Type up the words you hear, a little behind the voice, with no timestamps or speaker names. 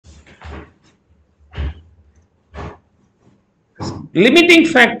limiting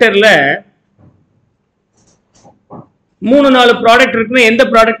factor la 3-4 product இருக்குன்னா எந்த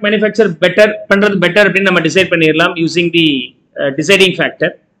product manufacture பண்றது பெட்டர் அப்படின்னு நம்ம டிசைட் பண்ணிடலாம் யூசிங் தி டிசைடிங்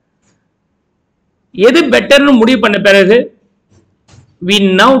ஃபேக்டர். எது பெட்டர்னு முடிவு பண்ண பிறகு we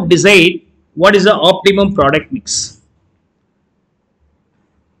now decide what is the optimum product mix.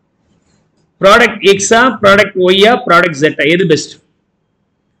 Product X or product Y or product Z எது best?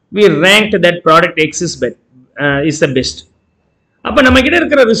 We ranked that product X is the best. அப்ப நம்ம கிட்ட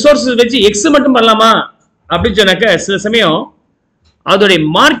இருக்கிற ரிசோர்சஸ் வச்சு X மட்டும் பண்ணலாமா அப்படி சொன்னாக்க சில சமயம் அதோட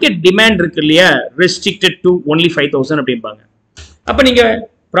மார்க்கெட் டிமாண்ட் இருக்கு இல்லையா, ரெஸ்ட்ரிக்டட் டு only 5000 அப்படிம்பாங்க. அப்ப நீங்க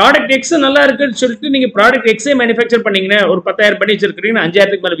ப்ராடக்ட் எக்ஸ் நல்லா இருக்குன்னு சொல்லிட்டு நீங்க ப்ராடக்ட் எக்ஸே மேனுஃபேக்சர் பண்ணீங்கன்னா ஒரு 10,000 பண்ணி வச்சிருக்கீங்கன்னா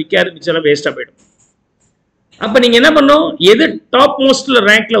 5000க்கு மேல விற்காது, மிச்சம் வேஸ்டா போயிடும். அப்ப நீங்க என்ன பண்ணும், எது டாப் மோஸ்ட்ல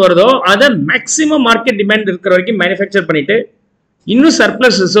ரேங்க்ல வருதோ அதை மேக்ஸிமம் மார்க்கெட் டிமாண்ட் இருக்கிற வரைக்கும் மேனுஃபேக்சர் பண்ணிட்டு இன்னும்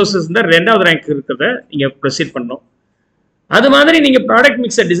சர்ப்ளஸ் ரிசோர்சஸ் இருந்தா 2வது ரேங்க் இருக்கிறத நீங்க ப்ரொசீட் பண்ணணும். அது மாதிரி நீங்க ப்ராடக்ட்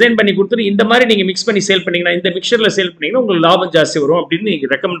மிக்ஸை டிசைன் பண்ணி கொடுத்துட்டு இந்த மாதிரி நீங்க மிக்ஸ் பண்ணி சேல் பண்ணீங்கன்னா, இந்த மிக்சர்ல சேல் பண்ணீங்கன்னா உங்களுக்கு லாபம் ஜாஸ்தி வரும் அப்படின்னு நீங்க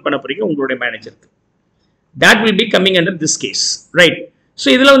ரெக்கமெண்ட் பண்ண போறீங்க உங்களுடைய மேனேஜருக்கு. that will be coming under this case, right? So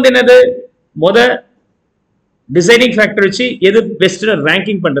இதுல வந்து என்னது, டிசைடிங் ஃபேக்டர் வச்சு எது பெஸ்ட்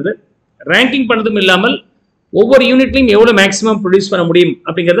ரேங்கிங் பண்றது, ரேங்கிங் பண்ணதும் இல்லாமல் ஒவ்வொரு யூனிட்லையும் எவ்வளவு மேக்ஸிமம் ப்ரொடியூஸ் பண்ண முடியும்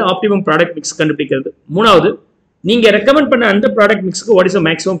அப்படிங்கிறது ஆப்டிமம் ப்ராடக்ட் மிக்ஸ் கண்டுபிடிக்கிறது. 3வது நீங்க ரெக்கமெண்ட் பண்ண அந்த product மிக்ஸ்க்கு what is the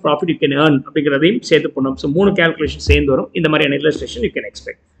maximum profit you can earn அப்படிங்கிறதையும் சேர்த்து பண்ணணும். ஸோ 3 கால்குலேஷன் சேர்ந்து வரும். இந்த மாதிரியான illustration you can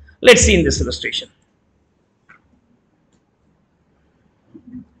expect. Let's see in this illustration.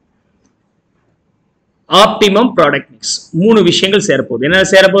 Optimum product mix 3 விஷயங்கள் சேரப்போகுது. என்ன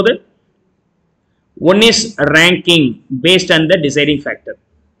சேரப்போகுது? One is ranking based on the deciding factor.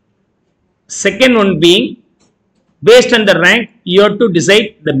 Second one being based on the rank you have to decide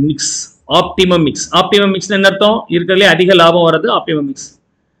the mix, optimum mix. Optimum mix என்ன அர்த்தம்? இருக்கிறதுலே அதிக லாபம் வரது optimum mix.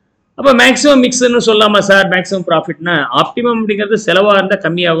 அப்ப maximum மிக்ஸ்னு சொல்லாமா சார் மேக்ஸிமம் ப்ராஃபிட்னா? ஆப்டிமம் அப்படிங்கிறது செலவா இருந்தா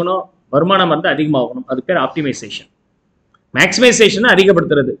கம்மியாகணும், வருமானம் இருந்தா அதிகமாகணும், அது பேர் ஆப்டிமைசேஷன். மேக்ஸிமைசேஷன்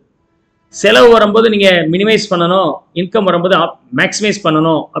அதிகப்படுத்துறது, செலவு வரும்போது நீங்க மினிமைஸ் பண்ணணும், இன்கம் வரும்போது மேக்ஸிமைஸ்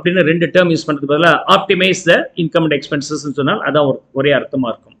பண்ணணும் அப்படின்னு 2 டேர்ம் யூஸ் பண்றது பதிலா optimise the income and expenses சொன்னால் அதான் ஒரே அர்த்தமா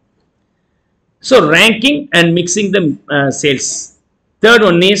இருக்கும். So ranking and mixing the sales. Third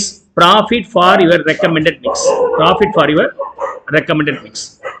one is profit for your recommended mix. Profit for your recommended mix.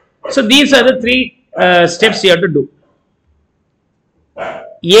 So these are the 3 steps you have to do.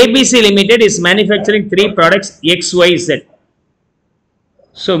 ABC Limited is manufacturing 3 products X, Y, Z.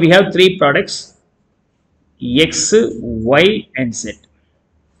 So we have 3 products X, Y and Z.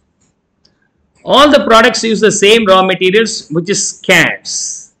 All the products use the same raw materials which is scarce.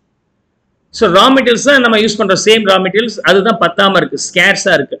 So raw materials நம்ம use பண்ற same raw materials அதுதான் பத்தாம இருக்கு,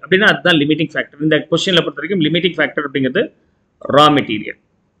 ஸ்கேர்ஸா இருக்கு அப்படின்னா அதுதான் limiting factor. இந்த क्वेश्चनல பொறுத்த வரைக்கும் லிமிட்டிங் ஃபேக்டர் அப்படிங்கிறது raw material.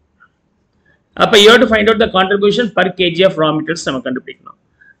 அப்ப you have to find out the contribution per kg of raw materials நம்ம கண்டுபிடிக்கணும்.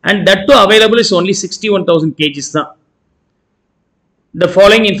 And that too available is only 61,000 kgs தான். The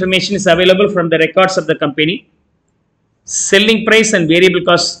following information is available from the records of the company. Selling price and variable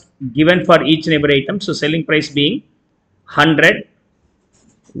cost given for each and every item. So selling price being 100,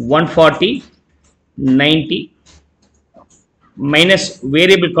 140, 90 minus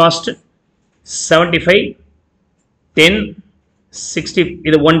variable cost 75, 10, 60.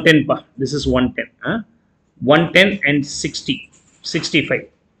 This is 110 pa. This is 110. 110 and 60, 65.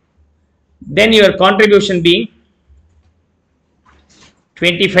 Then your contribution being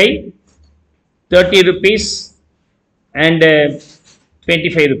 25, 30 rupees and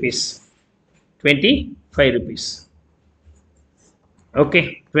 25 rupees. 25 rupees. Okay,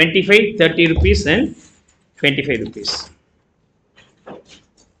 25, 30 rupees and 25 rupees.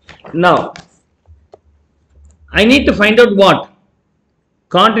 Now, I need to find out what?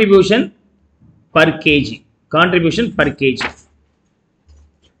 Contribution per kg. Contribution per kg.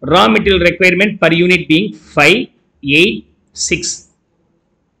 Raw material requirement per unit being 5, 8, 6.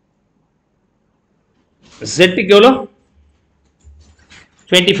 Z க்கு எவ்வளோ?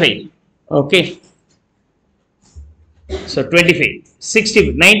 25. Okay. So 25. 60.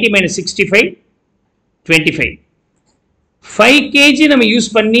 90 minus 65. 25. 5 kg நம்ம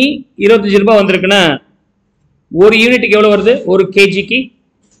use பண்ணி 25 ரூபாய் வந்திருக்குன்னா ஒரு யூனிட்டுக்கு எவ்வளோ வருது? ஒரு கேஜிக்கு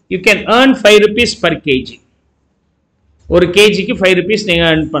you can earn 5 rupees per kg. ஒரு கேஜிக்கு 5 rupees நீங்கள்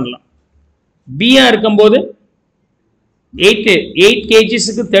earn பண்ணலாம். பிஆ இருக்கும்போது 8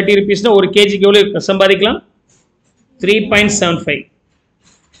 kgsக்கு 30 rupees ஒரு கேஜிக்கு எவ்வளோ சம்பாதிக்கலாம்? 3.75.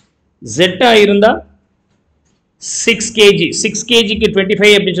 Z இருந்தா 6 kg 6 kgக்கு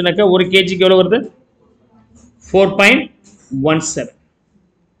 25 அப்படின்னு சொன்னாக்கா ஒரு கேஜிக்கு எவ்வளோ வருது? 4.17.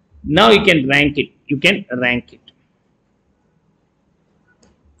 Now you can rank it. You can rank it.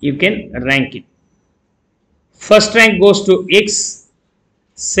 You can rank it. First rank goes to X,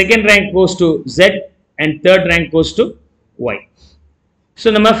 second rank goes to Z, and third rank goes to Y. So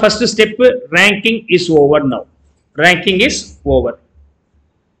number first step, ranking is over now. Ranking is over.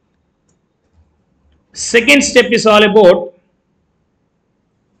 Second step is all about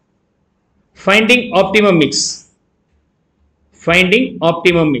finding optimum mix. Finding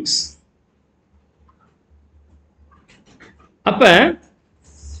optimum mix. அப்ப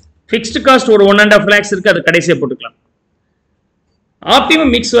fixed cost ஒரு 1.5 lakhs இருக்கு, அது கடைசியா போட்டுக்கலாம்.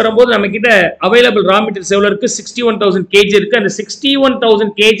 Optimum mix வரும்போது நம்ம கிட்ட available raw materials எவ்வளவு இருக்கு? 61,000 kg இருக்கு. அந்த 61,000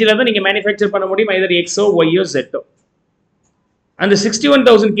 kg ல தான் நீங்க மேனுஃபேக்சர் பண்ண முடியும், either X ஓ Y ஓ Z ஓ. அந்த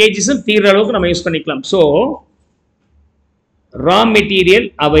 61,000 kgs தீர்ற அளவுக்கு நம்ம யூஸ் பண்ணிக்கலாம். So raw material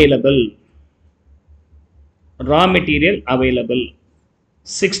available, raw material available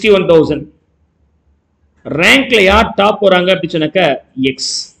 61,000. ரேங்க்ல யார் டாப் போறாங்க அப்படி சொன்னாக்க X.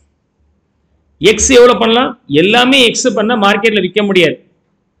 X எவ்வளவு பண்ணலாம்? எல்லாமே X பண்ணா மார்க்கெட்ல விற்க முடியாது.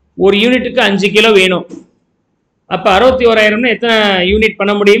 ஒரு யூனிட்டுக்கு 5 கிலோ வேணும். அப்ப 61,000 எத்தனை யூனிட்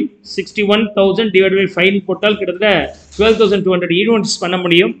பண்ண முடியும்? 61,000 divided by 5 போட்டால் கிட்டத்தட்ட 12,200 யூனிட்ஸ் பண்ண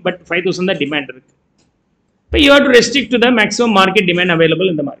முடியும். பட் 5,000 தான் டிமாண்ட் இருக்கு. இப்போ you have to restrict to the maximum market demand available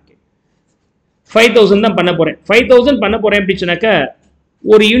in the market. 5,000 தான் பண்ண போறேன். 5,000 பண்ண போறேன் அப்படி சொன்னாக்க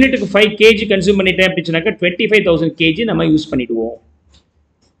ஒரு யூனிட்டுக்கு 5 kg கன்சியூம் பண்ணிட்டேன் அப்படி சொன்னாக்க 25,000 kg நம்ம யூஸ் பண்ணிடுவோம்.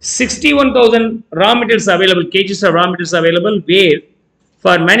 61,000 raw materials available, kgs of raw materials available, where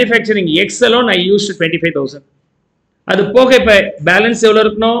for manufacturing X alone I used 25,000. அது போக இப்ப பேலன்ஸ் எவ்வளவு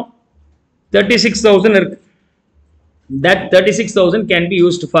இருக்கணும்? 36,000 இருக்கு. That 36,000 can be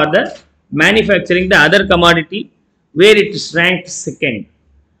used for the manufacturing the other commodity where it is ranked second.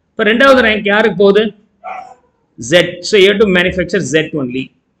 இப்ப ரெண்டாவது rank யாருக்கு போகுது? Z. So you have to manufacture Z only.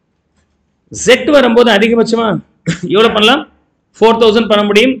 Z வரும்போது அதிகபட்சமா எவ்வளவு பண்ணலாம்? 4,000 பண்ண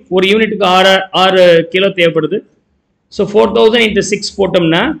முடியும். ஒரு யூனிட்டுக்கு 6 கிலோ தேவைப்படுது. ஸோ 4,000 into 6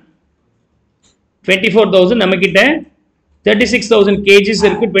 போட்டோம்னா 24,000. நம்ம கிட்ட 36,000 kgs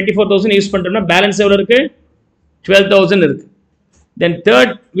இருக்கு. 24,000 யூஸ் பண்ணிட்டோம்னா பேலன்ஸ் எவ்வளவு இருக்கு? 12,000 இருக்கு. Then third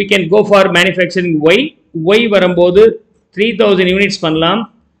we can go for manufacturing Y. Y வரும்போது 3,000 யூனிட்ஸ் பண்ணலாம்.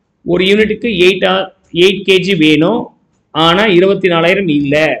 ஒரு யூனிட்டுக்கு 8 kg வேணும். ஆனா 24,000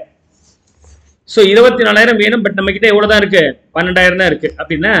 இல்லை. ஸோ 24,000 வேணும். பட் நம்ம கிட்ட எவ்வளவு தான் இருக்கு? 12,000 தான் இருக்கு.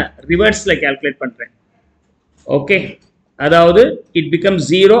 அப்படின்னா ரிவர்ஸ்ல கால்குலேட் பண்றேன். ஓகே, அதாவது it become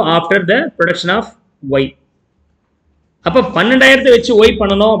 0 after the production of Y. அப்ப 12,000 வச்சு Y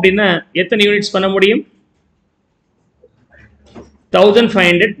பண்ணணும் அப்படின்னா எத்தனை யூனிட்ஸ் பண்ண முடியும்?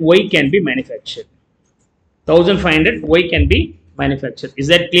 1,500 Y can be manufactured. 1,500 Y can be manufactured. Is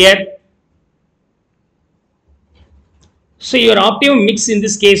that clear? So your optimum mix in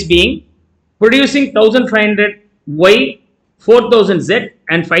this case being producing 1,500 Y, 4,000 Z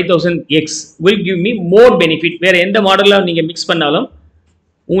and 5,000 X will give me more benefit. வேற எந்த மாடல்ல நீங்க mix பண்ணாலும்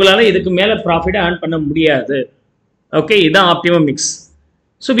உங்களால இதுக்கு மேல ப்ராஃபிட் earn பண்ண முடியாது. ஓகே, இதான் optimum mix.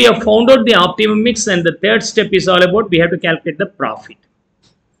 So we have found out the optimum mix, and the third step is all about we have to calculate the profit.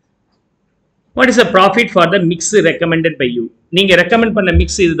 What is the profit for the mix recommended by you? நீங்க recommend பண்ண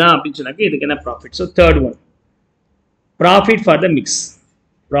mix இதுதான் அப்படின்னு சொன்னாக்க இதுக்கு என்ன profit? So third one, profit for the mix.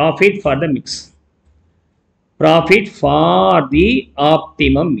 Profit for the mix. Profit for the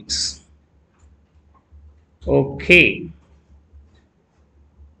optimum mix. Okay.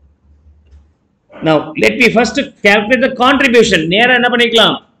 Now let me first calculate the contribution. நேரா என்ன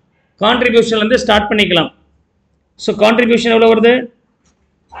பண்ணிக்கலாம்? கான்ட்ரிபியூஷன்ல இருந்து ஸ்டார்ட் பண்ணிக்கலாம். So contribution எவ்வளவு வருது?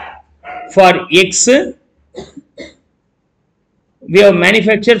 For X we have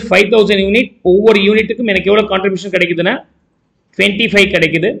manufactured 5,000 unit. ஒவ்வொரு யூனிட்டுக்கும் எனக்கு எவ்வளவு கான்ட்ரிபியூஷன் கிடைக்குதுன்னா 25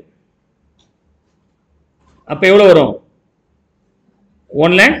 கிடைக்குது. அப்ப எவ்வளவு வரும்?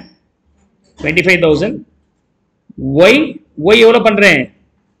 1,25,000. Y எவ்வளவு பண்றேன்?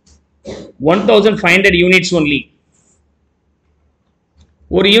 1,500 யூனிட்ஸ் ஒன்லி.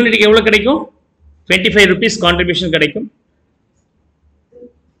 ஒரு யூனிட்டுக்கு எவ்வளவு கிடைக்கும்? 25 rupees கான்ட்ரிபியூஷன் கிடைக்கும்.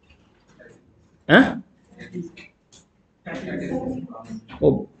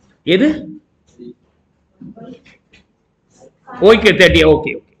 எது? ஓகே 30.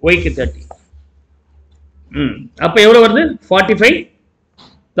 Okay okay 30. அப்ப எவ்வளவு வருது?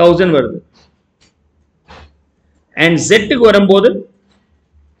 45,000 வருது. And Z க்கு வரும்போது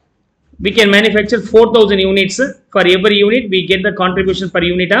we can manufacture 4,000 units. For every unit we get the contribution per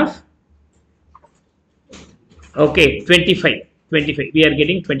unit of 25. We are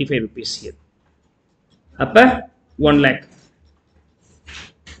getting 25 rupees here. Appa 1 lakh.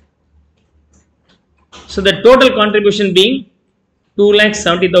 So the total contribution being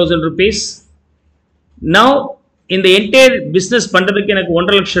 2,70,000 rupees. Now in the entire business பண்றதுக்கு எனக்கு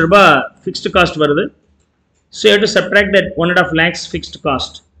 1,50,000 ரூபாய் fixed cost வருது. So you have to subtract that 1.5 lakhs fixed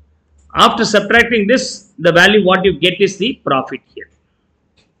cost. After subtracting this, the value what you get is the profit here.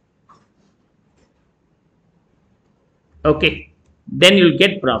 Okay, then you'll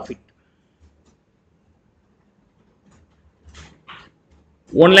get profit.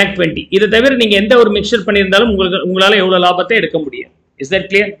 1,20,000. இதை தவிர நீங்க எந்த ஒரு mixer பண்ணியிருந்தாலும் உங்களால எவ்வளவு லாபத்தை எடுக்க முடியும். Is that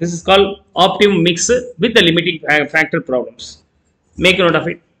clear? This is called optimum mix with the limiting factor problems. Make a note of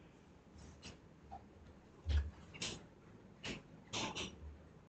it.